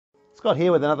Scott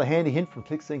here with another handy hint from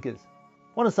Klik Sinkers.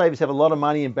 Want to save yourself a lot of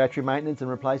money in battery maintenance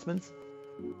and replacements?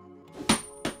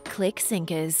 Klik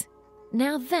Sinkers.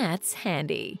 Now that's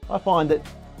handy. I find that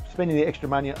spending the extra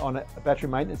money on a battery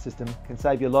maintenance system can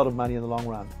save you a lot of money in the long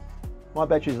run. My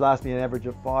batteries last me an average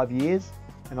of 5 years,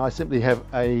 and I simply have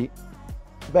a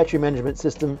battery management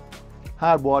system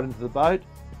hardwired into the boat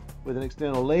with an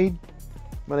external lead.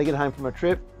 When I get home from a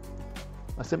trip,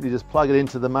 I simply just plug it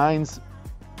into the mains.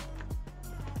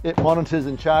 It monitors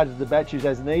and charges the batteries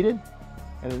as needed,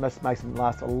 and it makes them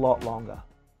last a lot longer.